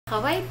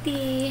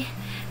Kawaiti!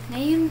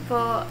 Ngayon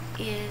po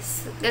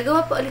is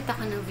gagawa po ulit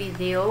ako ng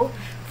video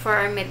for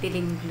our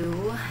methylene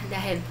blue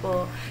dahil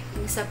po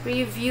yung sa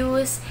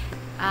previous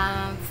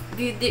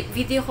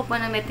video ko po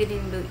ng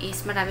methylene blue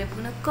is marami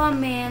po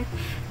nag-comment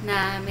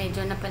na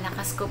medyo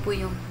napalakas ko po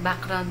yung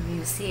background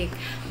music.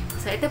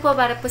 So ito po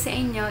para po sa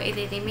inyo,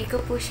 i-remake ko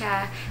po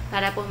siya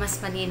para po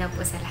mas malinaw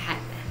po sa lahat.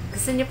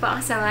 Gusto niyo po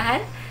akong samahan?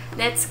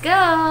 Let's go!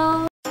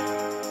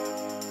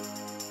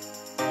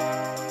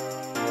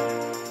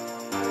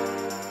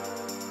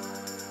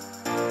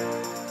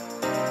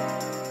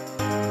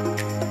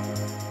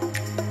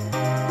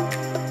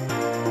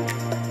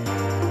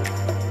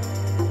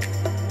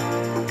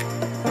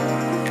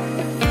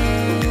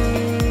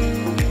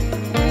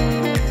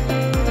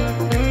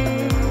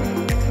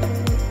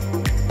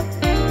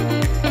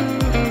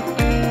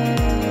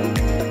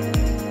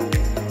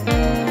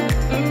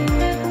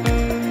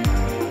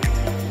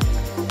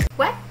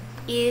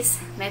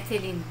 Is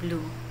methylene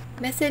blue.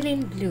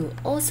 Methylene blue,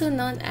 also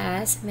known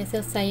as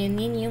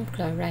methylthioninium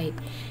chloride,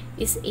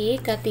 is a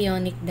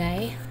cationic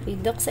dye,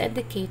 redox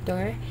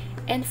indicator,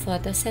 and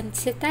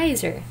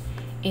photosensitizer.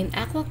 In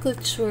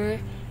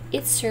aquaculture,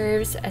 it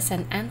serves as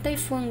an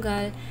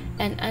anti-fungal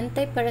and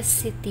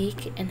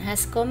anti-parasitic and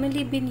has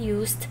commonly been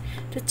used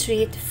to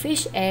treat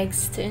fish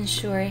eggs to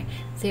ensure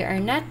they are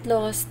not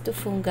lost to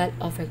fungal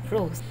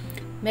overgrowth.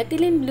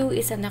 Methylene blue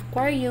is an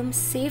aquarium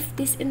safe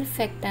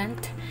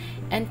disinfectant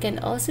and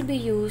can also be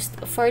used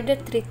for the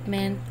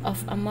treatment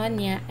of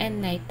ammonia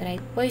and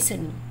nitrate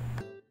poisoning.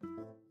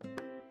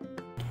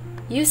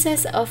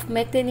 Uses of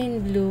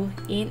methylene blue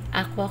in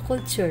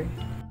aquaculture.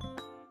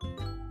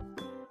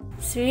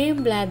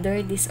 Swim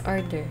bladder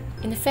disorder.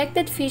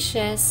 Infected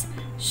fishes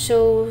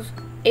show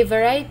a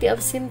variety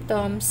of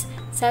symptoms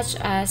such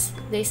as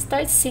they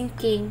start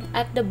sinking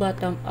at the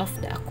bottom of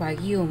the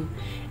aquarium,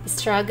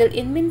 struggle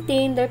in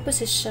maintain their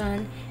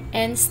position,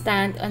 and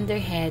stand on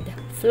their head,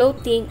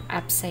 floating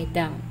upside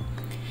down.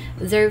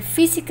 Their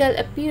physical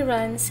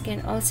appearance can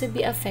also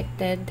be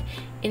affected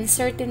in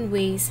certain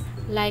ways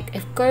like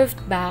a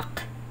curved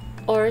back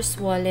or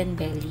swollen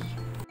belly.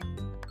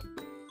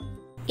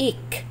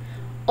 Ick,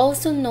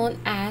 also known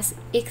as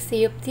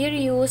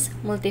Ichthyophthirius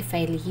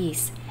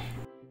multifiliis.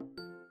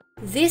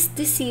 This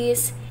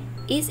disease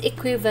is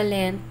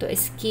equivalent to a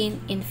skin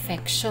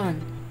infection.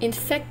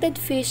 Infected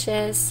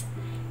fishes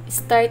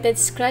started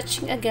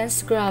scratching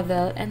against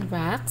gravel and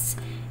rocks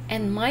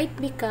and might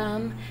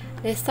become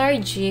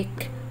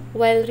lethargic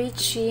while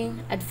reaching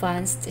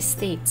advanced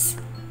states.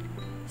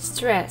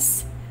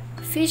 Stress.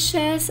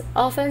 Fishes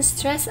often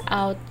stress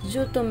out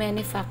due to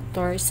many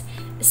factors,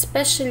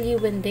 especially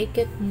when they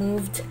get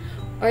moved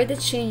or the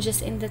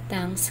changes in the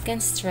tanks can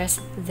stress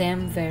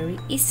them very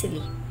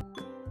easily.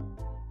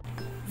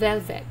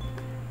 Velvet.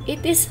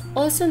 It is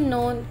also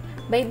known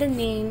by the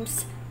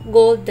names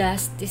gold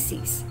dust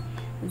disease.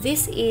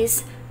 This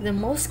is the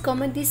most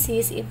common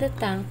disease in the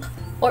tank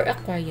or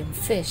aquarium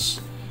fish.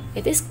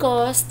 It is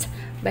caused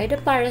by the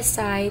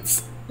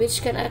parasites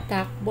which can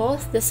attack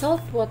both the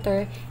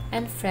saltwater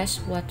and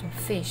freshwater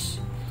fish.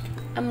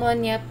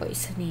 Ammonia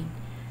poisoning.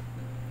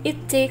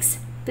 It takes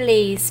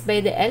place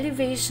by the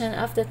elevation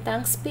of the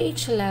tank's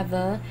pH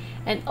level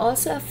and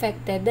also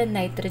affected the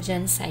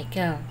nitrogen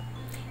cycle.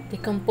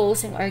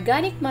 Decomposing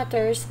organic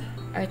matters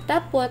or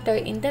tap water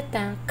in the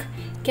tank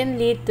can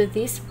lead to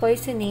this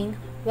poisoning,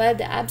 while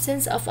the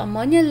absence of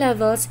ammonia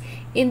levels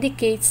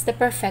indicates the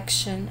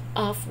perfection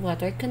of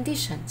water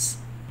conditions.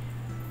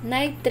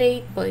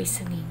 Nitrate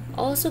poisoning,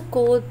 also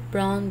called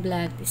brown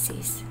blood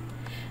disease.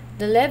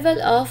 The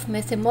level of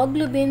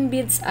methemoglobin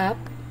builds up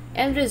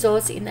and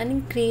results in an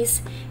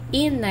increase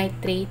in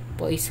nitrate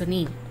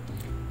poisoning.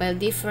 While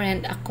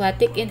different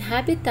aquatic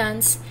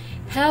inhabitants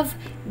have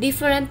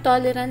different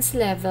tolerance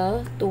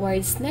level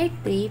towards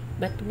nitrate,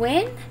 but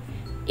when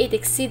it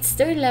exceeds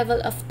their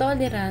level of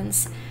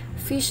tolerance,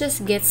 fishes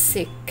get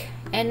sick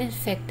and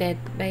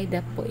infected by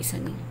the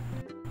poisoning.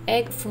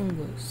 Egg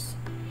fungus.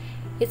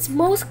 Its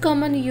most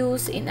common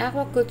use in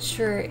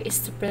aquaculture is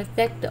to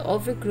protect the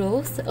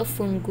overgrowth of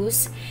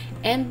fungus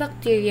and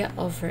bacteria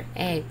over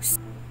eggs.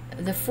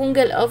 The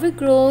fungal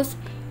overgrowth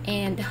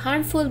and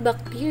harmful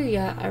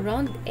bacteria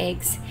around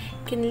eggs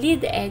can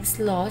lead the eggs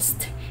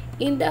lost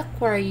in the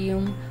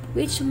aquarium,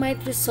 which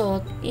might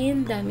result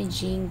in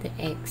damaging the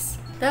eggs.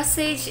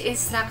 Dosage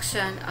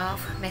instruction of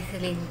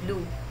methylene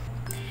blue.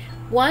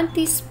 1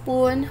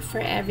 teaspoon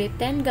for every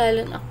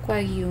 10-gallon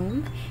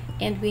aquarium,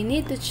 and we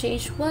need to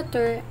change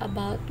water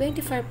about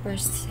 25%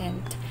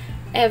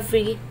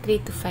 every 3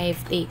 to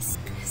 5 days.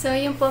 So,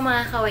 yun po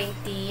mga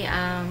kawaiti.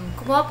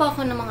 Kumuha po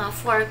ako ng mga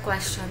 4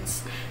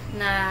 questions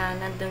na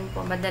nandun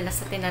po madalas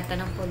sa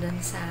tinatanong po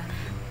dun sa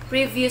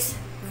previous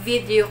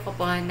video ko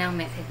po ng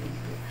methylene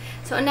blue.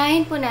 So,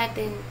 unahin po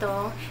natin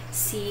to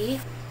si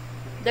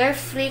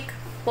Derfrick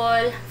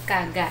Paul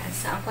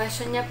Cagas. So, ang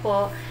question niya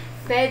po,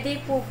 pwede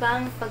po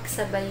bang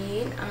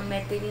pagsabayin ang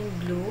methylene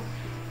blue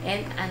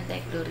and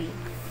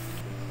anti-chloride?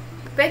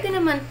 Pwede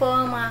naman po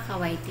mga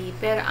kawaiti,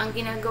 pero ang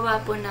ginagawa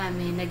po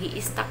namin,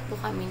 nag-i-stock po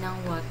kami ng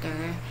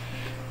water.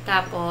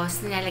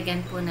 Tapos,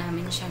 nilalagyan po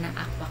namin siya ng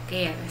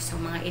Aquacare. So,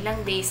 mga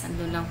ilang days,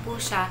 andun lang po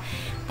siya.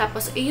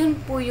 Tapos, iyon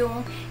po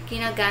yung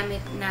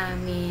ginagamit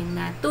namin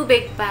na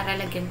tubig para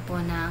lagyan po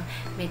ng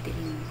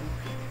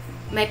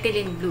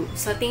methylene blue.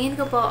 So, tingin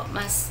ko po,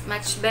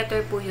 much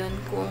better po yun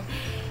kung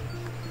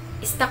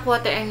stock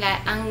water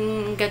ang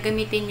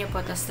gagamitin nyo po,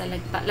 tapos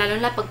lalo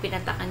na pag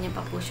pinatakan nyo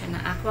pa po siya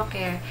ng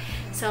Aquacare.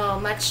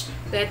 So, much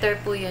better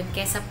po yun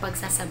kaysa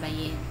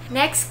pagsasabayin.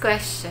 Next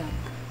question.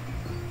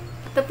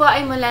 Ito po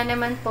ay mula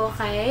naman po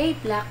kay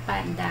Black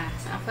Panda.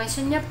 So, ang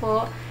question niya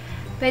po,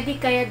 pwede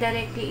kaya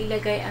directly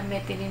ilagay ang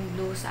methylene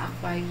blue sa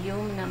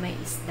aquarium na may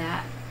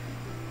isda?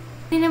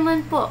 Hindi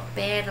naman po,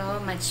 pero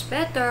much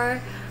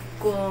better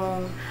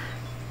kung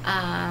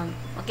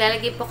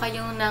maglalagay po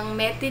kayo ng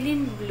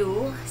methylene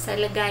blue sa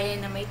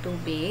lagayan na may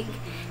tubig.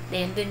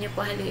 Then, doon nyo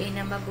po haluin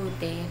na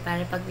mabuti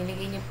para pag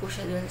nilagay nyo po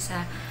siya doon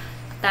sa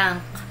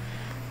tank,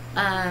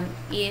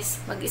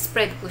 is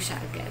mag-spread po siya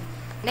agad.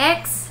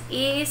 Next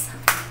is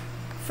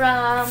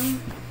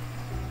from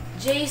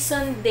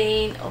Jason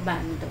Dane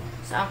Obando.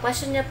 So, ang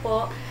question niya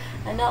po,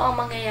 ano ang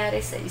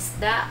mangyayari sa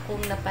isda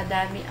kung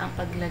napadami ang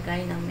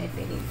paglagay ng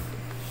methylene blue?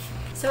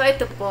 So,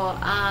 ito po,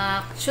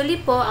 actually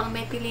po, ang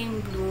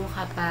methylene blue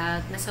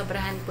kapag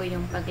nasobrahan po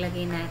yung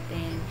paglagay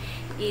natin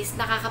is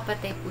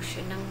nakakapatay po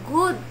siya ng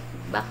good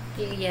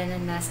bacteria na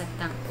nasa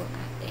tank po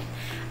natin.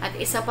 At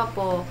isa pa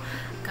po,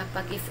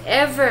 kapag if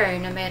ever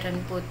na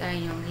meron po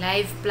tayong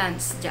live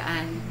plants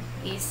dyan,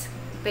 is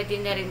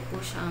pwede na rin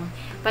po siyang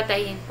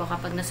patayin po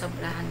kapag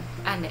nasobrahan.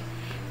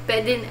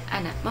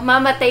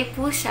 Mamamatay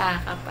po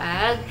siya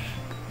kapag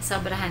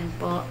nasobrahan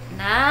po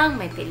ng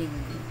methylene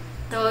blue.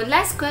 So,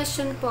 last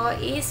question po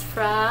is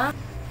from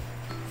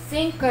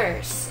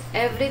Thinkers.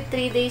 Every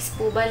 3 days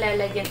po ba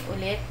lalagyan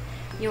ulit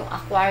yung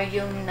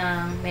aquarium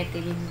ng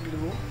methylene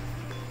blue?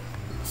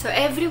 So,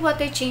 every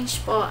water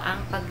change po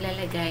ang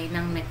paglalagay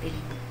ng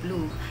methylene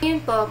blue. Yun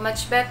po,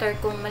 much better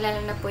kung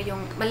malala na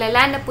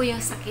po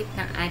yung sakit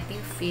ng ating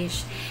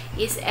fish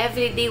is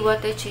everyday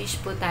water change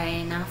po tayo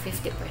ng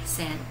 50%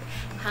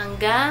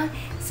 hanggang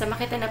sa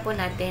makita na po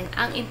natin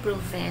ang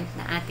improvement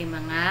na ating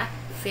mga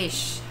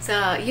fish. So,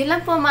 yun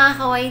lang po mga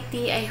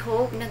ka-YT. I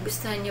hope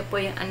nagustuhan nyo po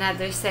yung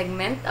another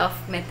segment of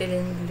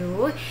methylene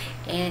blue.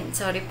 And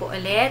sorry po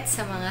ulit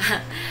sa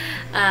mga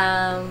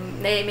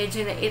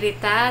medyo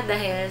na-irita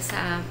dahil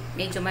sa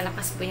medyo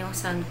malakas po yung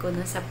sound ko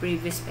dun sa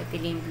previous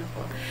methylene blue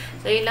ko.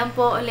 So, yun lang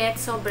po ulit.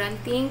 Sobrang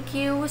thank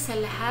you sa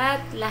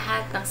lahat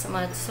ng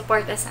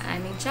suporta sa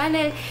aming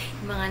channel,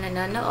 yung mga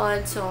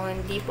nanonood. So,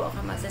 hindi po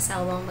ako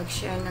magsasawang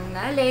mag-share ng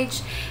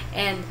knowledge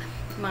and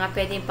mga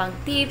pwedeng pang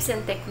tips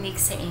and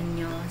techniques sa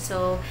inyo.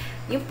 So,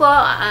 yun po,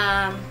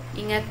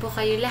 ingat po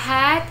kayo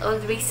lahat,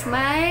 always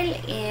smile,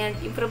 and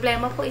yung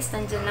problema po is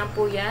nandyan lang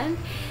po yan.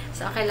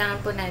 So, ang kailangan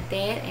po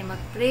natin ay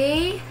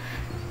mag-pray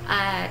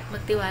at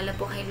magtiwala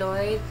po kay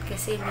Lord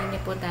kasi hindi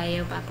niyo po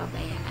tayo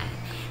papabayaan.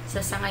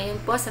 So, sa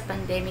ngayon po, sa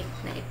pandemic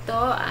na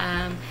ito,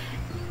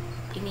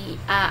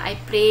 I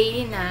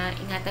pray na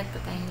ingatan po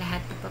tayong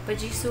lahat ng Papa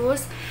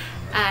Jesus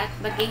at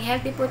maging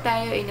healthy po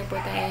tayo, inom po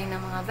tayo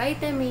ng mga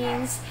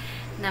vitamins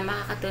na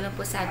makakatulong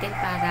po sa atin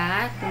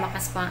para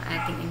tumakas po ang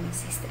ating immune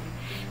system.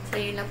 So,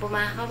 yun lang po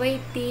mga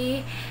ka-YT.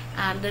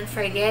 Don't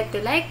forget to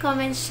like,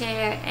 comment,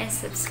 share, and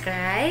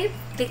subscribe.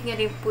 Click nyo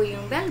rin po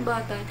yung bell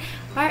button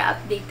para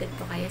updated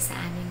po kayo sa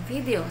aming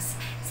videos.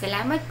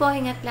 Salamat po,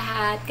 ingat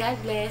lahat. God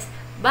bless.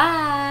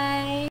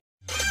 Bye!